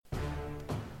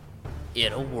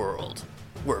In a world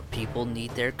where people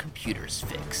need their computers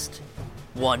fixed,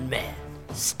 one man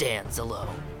stands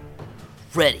alone,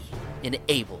 ready and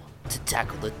able to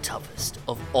tackle the toughest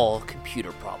of all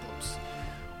computer problems.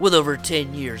 With over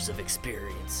 10 years of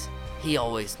experience, he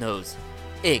always knows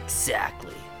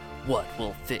exactly what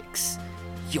will fix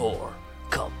your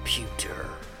computer.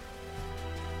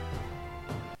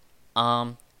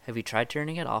 Have you tried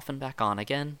turning it off and back on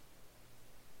again?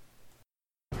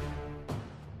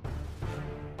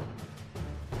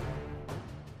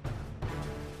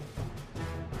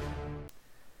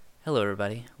 Hello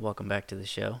everybody, welcome back to the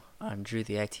show. I'm Drew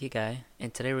the IT guy,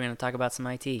 and today we're going to talk about some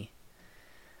IT.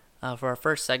 For our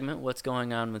first segment, what's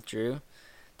going on with Drew?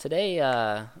 Today,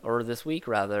 or this week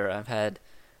rather, I've had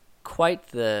quite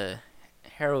the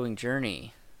harrowing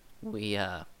journey.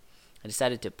 I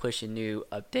decided to push a new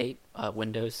update,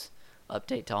 Windows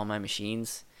update to all my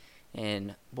machines,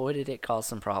 and boy did it cause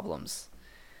some problems.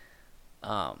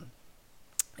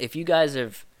 If you guys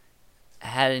have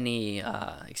had any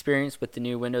experience with the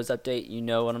new Windows update, you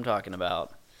know what I'm talking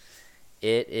about.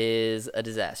 It is a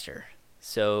disaster.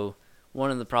 So one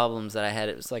of the problems that I had,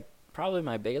 it was like probably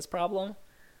my biggest problem,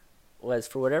 was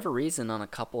for whatever reason on a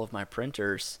couple of my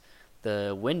printers,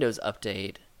 the Windows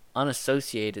update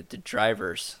unassociated the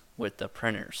drivers with the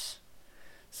printers.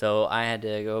 So I had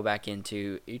to go back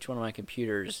into each one of my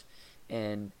computers,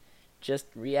 and just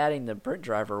re-adding the print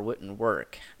driver wouldn't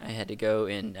work. I had to go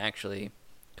and actually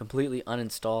completely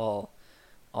uninstall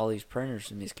all these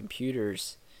printers and these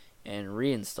computers and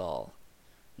reinstall.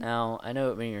 Now, I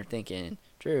know when you're thinking,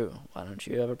 Drew, why don't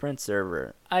you have a print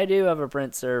server? I do have a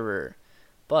print server,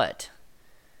 but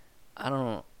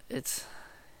it's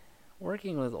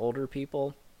working with older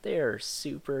people. They are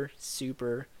super,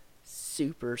 super,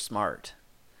 super smart.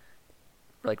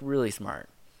 Like really smart.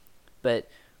 But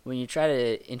when you try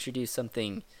to introduce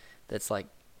something that's like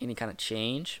any kind of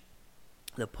change,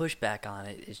 the pushback on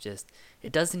it is just,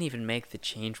 it doesn't even make the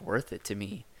change worth it to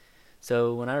me.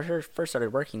 So when I first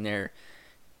started working there,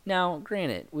 now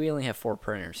granted, we only have 4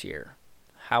 printers here.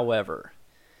 However,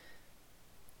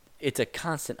 it's a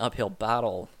constant uphill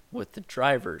battle with the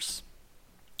drivers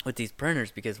with these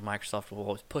printers, because Microsoft will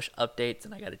always push updates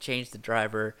and I got to change the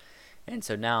driver. And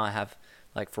so now I have,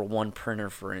 like for one printer,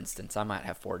 for instance, I might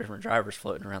have 4 different drivers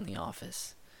floating around the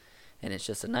office. And it's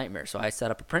just a nightmare. So I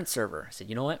set up a print server. I said,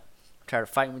 you know what? I'm tired of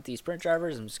fighting with these print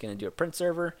drivers. I'm just going to do a print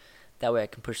server. That way I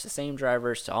can push the same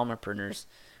drivers to all my printers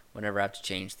whenever I have to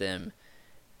change them.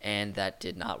 And that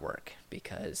did not work,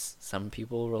 because some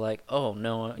people were like, oh,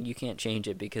 no, you can't change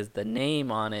it because the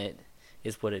name on it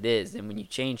is what it is. And when you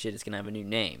change it, it's going to have a new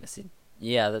name. I said,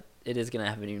 yeah, it is going to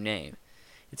have a new name.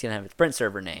 It's going to have its print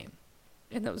server name.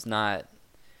 And that was not,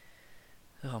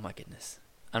 oh my goodness.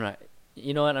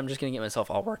 You know what? I'm just going to get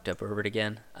myself all worked up over it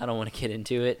again. I don't want to get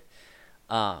into it.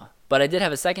 But I did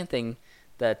have a second thing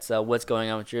that's what's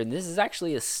going on with Drew. And this is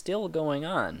actually still going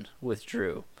on with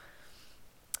Drew.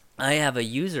 I have a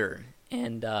user,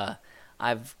 and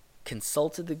I've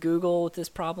consulted the Google with this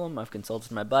problem. I've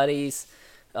consulted my buddies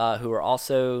who are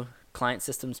also client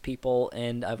systems people,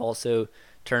 and I've also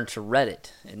turned to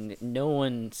Reddit, and no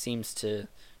one seems to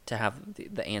have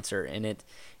the answer. And it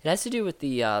has to do with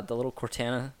the little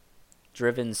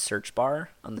Cortana-driven search bar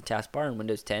on the taskbar in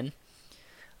Windows 10.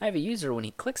 I have a user, when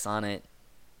he clicks on it,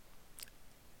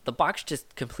 the box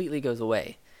just completely goes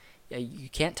away. You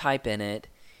can't type in it.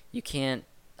 You can't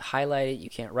highlight it.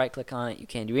 You can't right-click on it. You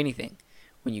can't do anything.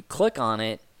 When you click on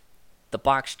it, the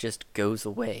box just goes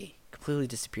away, completely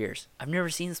disappears. I've never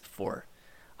seen this before.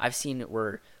 I've seen it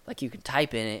where like you can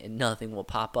type in it and nothing will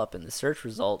pop up in the search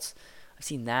results. I've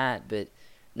seen that, but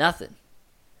nothing.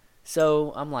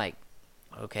 So I'm like,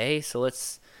 okay, so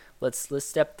let's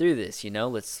step through this.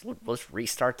 Let's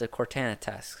restart the Cortana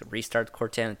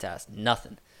task.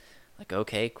 Nothing. Like,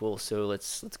 okay, cool. So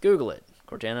let's Google it.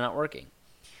 Cortana not working.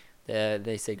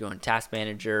 They say go in Task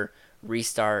Manager,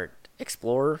 restart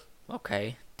Explorer.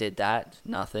 Okay, did that.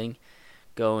 Nothing.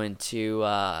 Go into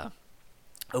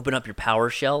open up your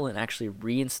PowerShell and actually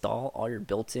reinstall all your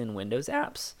built-in Windows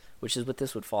apps, which is what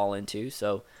this would fall into.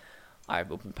 So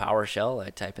I've opened PowerShell. I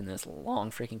type in this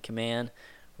long freaking command,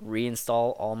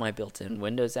 reinstall all my built-in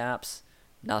Windows apps.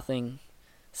 Nothing.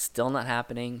 Still not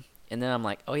happening. And then I'm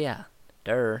like, oh yeah,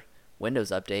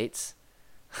 Windows updates.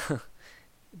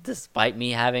 Despite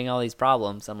me having all these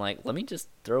problems, I'm like, let me just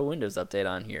throw a Windows update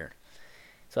on here.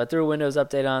 So I threw a Windows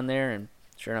update on there, and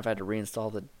sure enough, I had to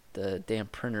reinstall the damn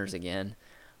printers again.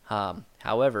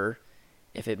 However,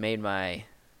 if it made my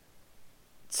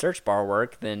search bar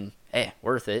work, then hey,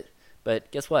 worth it.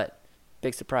 But guess what?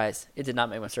 Big surprise, it did not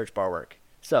make my search bar work.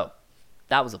 So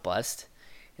that was a bust.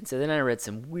 And so then I read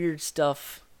some weird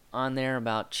stuff on there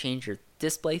about change your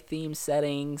display theme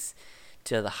settings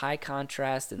to the high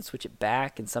contrast and switch it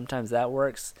back, and sometimes that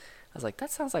works. I was like,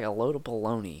 that sounds like a load of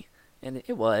baloney. And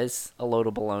it was a load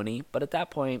of baloney, but at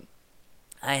that point,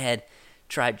 I had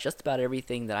tried just about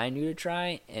everything that I knew to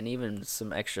try, and even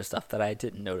some extra stuff that I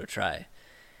didn't know to try.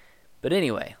 But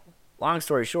anyway, long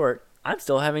story short, I'm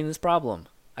still having this problem.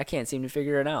 I can't seem to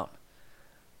figure it out.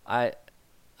 I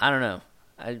don't know.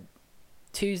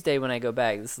 Tuesday when I go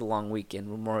back, this is a long weekend,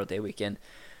 Memorial Day weekend.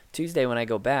 Tuesday when I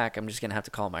go back, I'm just going to have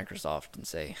to call Microsoft and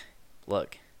say,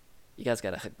 look, you guys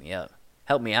got to hook me up.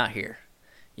 Help me out here.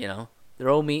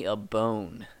 Throw me a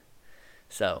bone.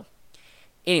 So,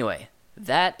 anyway,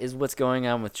 that is what's going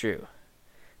on with Drew.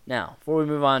 Now, before we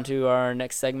move on to our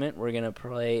next segment, we're going to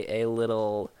play a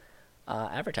little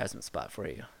advertisement spot for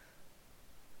you.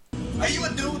 Are you a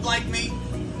dude like me?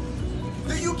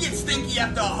 Do you get stinky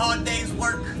after a hard day's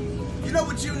work? You know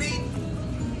what you need?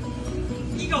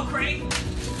 Here you go, Craig.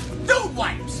 Dude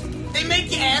wipes. They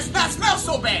make your ass not smell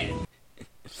so bad.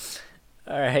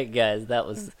 All right, guys, that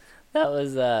was.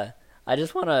 I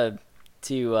just want to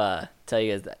tell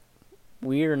you guys that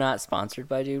we are not sponsored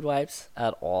by Dude Wipes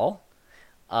at all.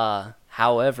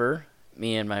 However,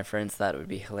 me and my friends thought it would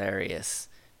be hilarious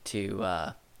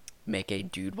to make a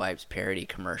Dude Wipes parody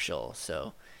commercial.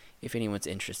 So, if anyone's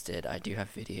interested, I do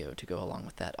have video to go along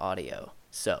with that audio.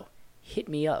 So, hit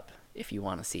me up if you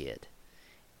want to see it.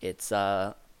 It's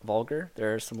vulgar.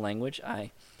 There's some language.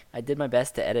 I did my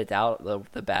best to edit out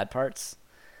the bad parts.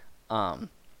 And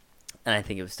I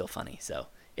think it was still funny. So,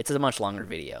 it's a much longer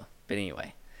video. But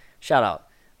anyway, shout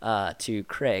out to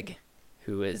Craig,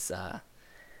 who is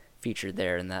featured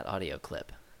there in that audio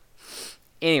clip.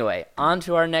 Anyway, on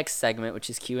to our next segment, which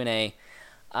is Q&A.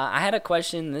 I had a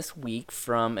question this week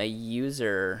from a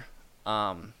user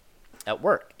at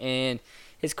work, and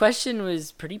his question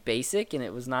was pretty basic, and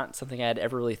it was not something I had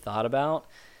ever really thought about.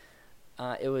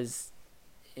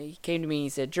 He came to me and he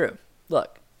said, Drew,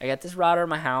 look, I got this router in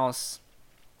my house.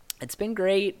 It's been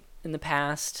great in the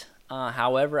past.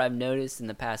 However, I've noticed in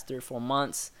the past 3 or 4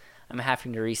 months, I'm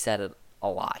having to reset it a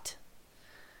lot.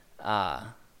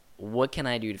 What can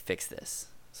I do to fix this?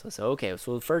 So okay,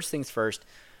 so first things first,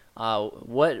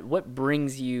 what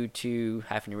brings you to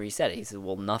having to reset it? He said,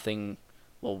 well, nothing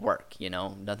will work,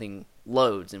 nothing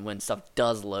loads, and when stuff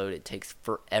does load, it takes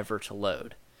forever to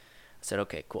load. I said,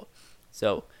 okay, cool.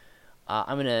 So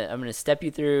I'm gonna step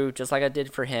you through, just like I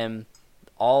did for him,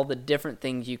 all the different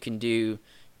things you can do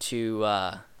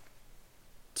to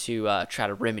try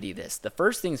to remedy this. The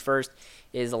first things first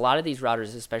is a lot of these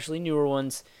routers, especially newer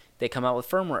ones, they come out with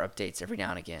firmware updates every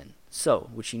now and again. So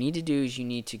what you need to do is you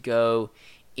need to go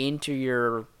into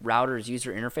your router's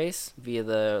user interface via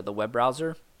the web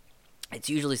browser. It's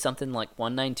usually something like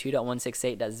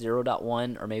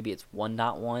 192.168.0.1, or maybe it's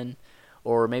 1.1,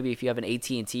 or maybe if you have an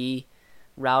AT&T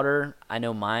router, I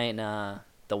know mine, the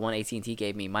one AT&T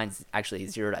gave me, mine's actually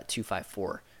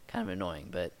 0.254. Kind of annoying,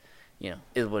 but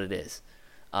is what it is.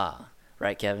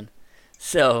 Right, Kevin?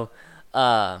 So,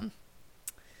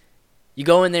 you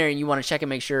go in there and you want to check and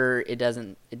make sure it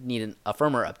doesn't need a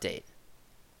firmware update.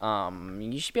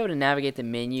 You should be able to navigate the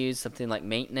menus, something like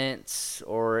maintenance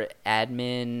or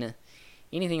admin,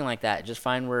 anything like that. Just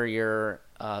find where your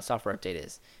software update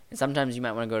is. And sometimes you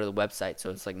might want to go to the website. So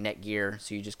it's like Netgear.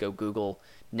 So you just go Google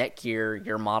Netgear,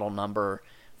 your model number,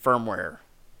 firmware,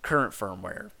 current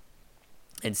firmware,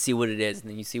 and see what it is. And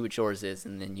then you see what yours is.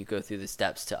 And then you go through the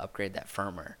steps to upgrade that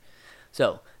firmware.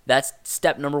 So that's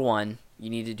step number 1. You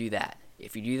need to do that.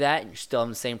 If you do that and you're still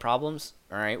having the same problems,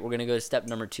 all right, we're going to go to step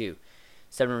number 2.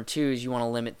 Step number 2 is you want to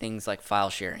limit things like file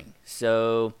sharing.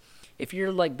 So if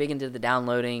you're like big into the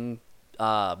downloading,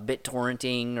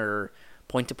 BitTorrenting, or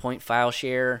point-to-point file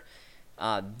share,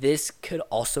 this could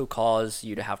also cause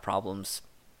you to have problems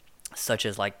such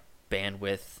as like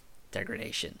bandwidth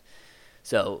degradation.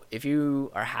 So if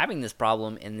you are having this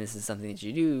problem and this is something that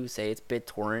you do, say it's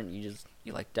BitTorrent,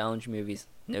 you like to download your movies,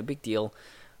 no big deal.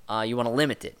 You want to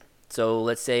limit it. So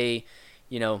let's say,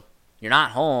 you're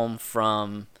not home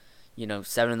from,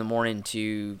 7 in the morning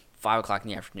to 5 o'clock in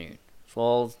the afternoon.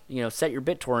 Well, set your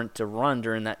BitTorrent to run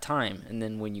during that time. And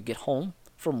then when you get home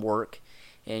from work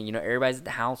and, everybody's at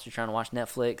the house, you're trying to watch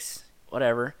Netflix,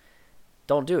 whatever,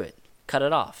 don't do it. Cut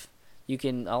it off. A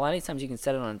lot of times you can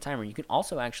set it on a timer. You can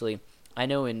also actually, I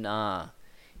know in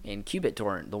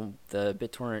QBitTorrent, the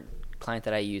BitTorrent client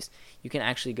that I use, you can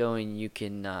actually go and you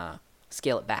can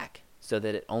scale it back so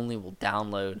that it only will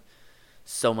download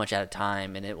so much at a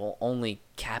time, and it will only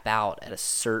cap out at a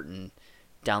certain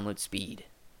download speed.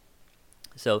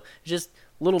 So just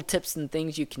little tips and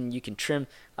things you can trim.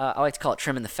 I like to call it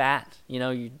trimming the fat.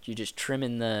 You're just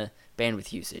trimming the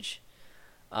bandwidth usage.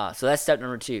 So that's step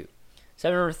number 2.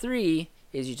 Step number 3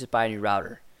 is you just buy a new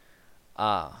router.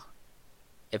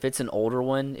 If it's an older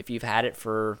one, if you've had it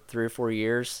for 3 or 4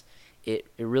 years, it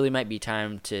really might be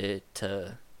time to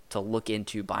look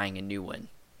into buying a new one.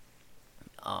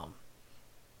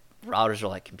 Routers are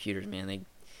like computers, man.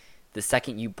 The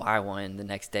second you buy one, the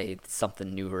next day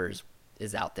something newer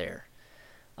is out there.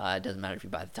 It doesn't matter if you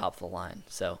buy the top of the line.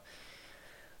 So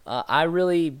I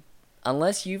really,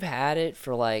 unless you've had it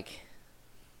for like,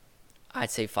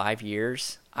 I'd say 5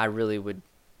 years, I really would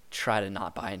try to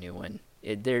not buy a new one.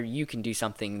 You can do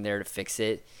something there to fix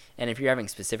it. And if you're having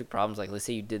specific problems, like let's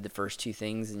say you did the first 2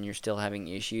 things and you're still having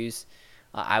issues,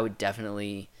 I would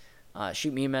definitely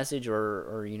shoot me a message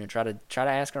or try to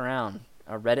ask around.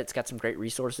 Reddit's got some great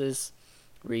resources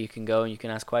where you can go and you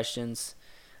can ask questions.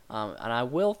 And I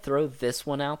will throw this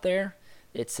one out there.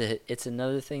 It's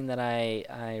another thing that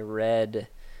I read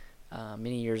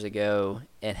many years ago,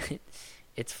 and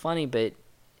it's funny, but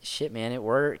shit, man, it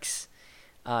works.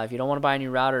 If you don't want to buy a new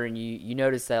router and you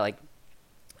notice that, like,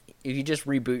 if you just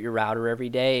reboot your router every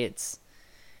day,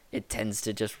 it tends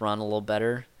to just run a little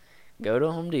better. Go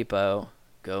to Home Depot,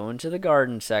 go into the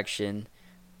garden section,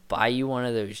 buy you one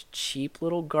of those cheap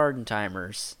little garden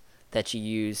timers that you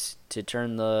use to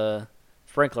turn the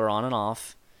sprinkler on and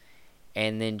off,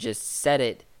 and then just set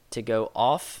it to go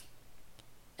off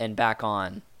and back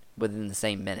on within the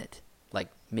same minute, like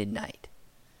midnight.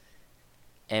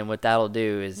 And what that'll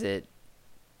do is it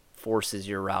forces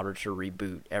your router to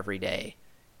reboot every day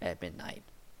at midnight.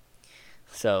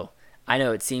 So I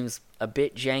know it seems a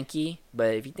bit janky,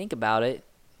 but if you think about it,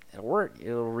 it'll work.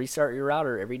 It'll restart your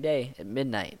router every day at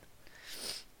midnight.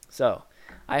 So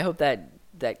I hope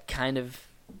that kind of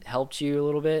helped you a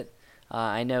little bit.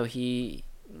 I know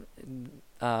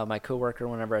my coworker,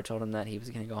 whenever I told him that, he was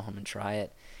going to go home and try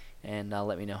it and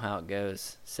let me know how it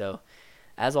goes. So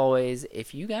as always,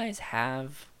 if you guys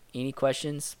have any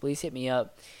questions, please hit me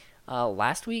up.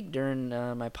 Last week during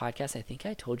my podcast, I think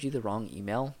I told you the wrong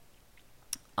email.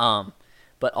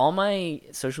 But all my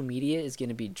social media is going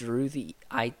to be Drew the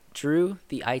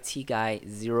IT Guy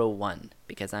 01,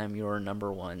 because I'm your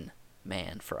number one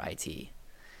man for IT. You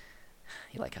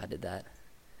like how I did that?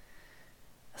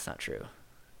 That's not true.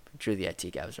 Drew the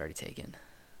IT Guy was already taken.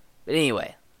 But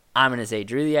anyway, I'm going to say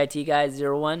Drew the IT Guy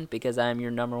 01 because I'm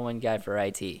your number one guy for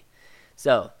IT.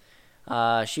 So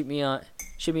shoot me a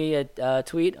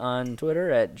tweet on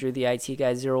Twitter at Drew the IT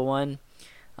Guy 01.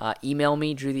 Email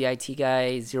me,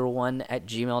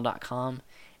 drewtheitguy01@gmail.com.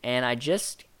 And I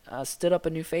just stood up a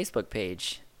new Facebook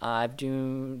page.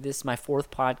 This is my 4th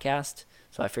podcast,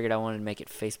 so I figured I wanted to make it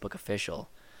Facebook official.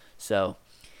 So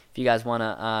if you guys want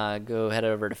to go head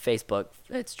over to Facebook,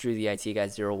 it's Drew the IT Guy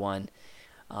 01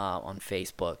 on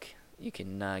Facebook. You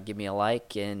can give me a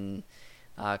like and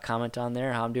comment on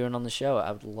there how I'm doing on the show.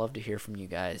 I would love to hear from you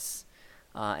guys.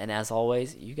 And as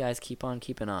always, you guys keep on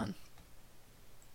keeping on.